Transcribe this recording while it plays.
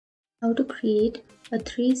How to create a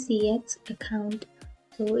 3CX account.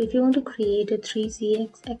 So if you want to create a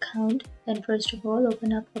 3CX account, then first of all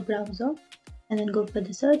open up a browser and then go for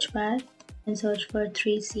the search bar and search for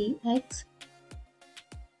 3CX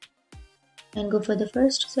and go for the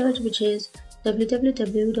first search, which is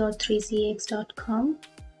www.3cx.com,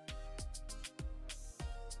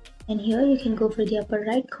 and here you can go for the upper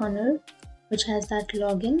right corner which has that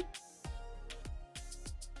login,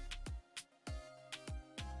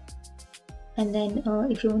 and then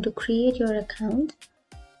if you want to create your account,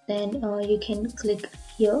 then you can click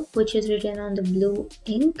here which is written on the blue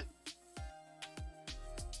ink,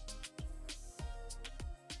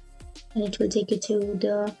 and it will take you to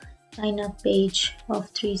the sign up page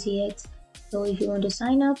of 3CX. So if you want to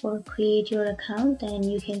sign up or create your account, then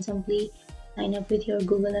you can simply sign up with your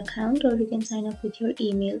Google account, or you can sign up with your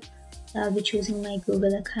email. So I'll be choosing my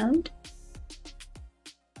Google account.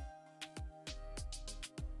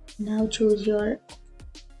 Now choose your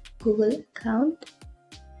Google account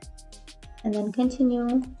and then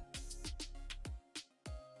continue.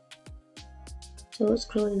 So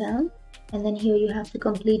scroll down, and then here you have to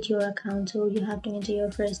complete your account. So you have to enter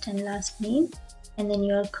your first and last name, and then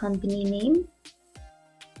your company name,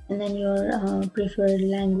 and then your preferred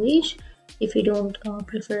language. If you don't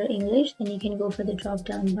prefer English, then you can go for the drop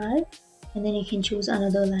down bar and then you can choose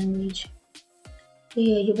another language. So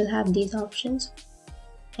here you will have these options,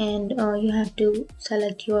 and you have to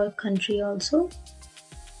select your country also,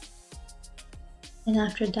 and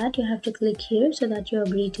after that you have to click here so that you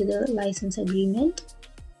agree to the license agreement,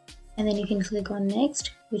 and then you can click on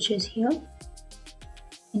next, which is here,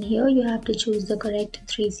 and here you have to choose the correct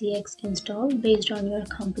 3CX install based on your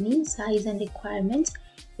company size and requirements.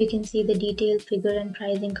 You can see the detailed figure and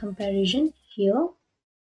pricing comparison here,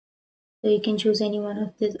 so you can choose any one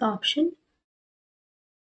of this option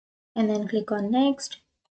and then click on next.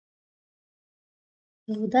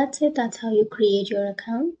 So that's it. That's how you create your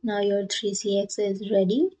account. Now your 3CX is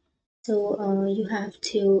ready. So you have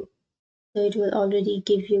to, so it will already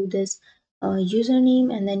give you this username,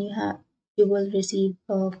 and then you will receive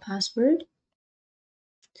a password.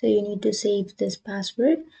 So you need to save this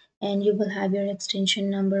password, and you will have your extension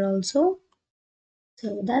number also.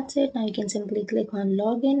 So that's it. Now you can simply click on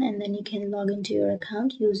login, and then you can log into your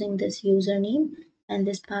account using this username and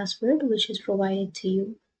this password which is provided to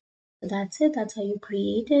you. So that's it. That's how you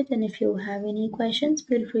create it. And if you have any questions,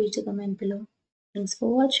 feel free to comment below. Thanks for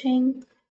watching.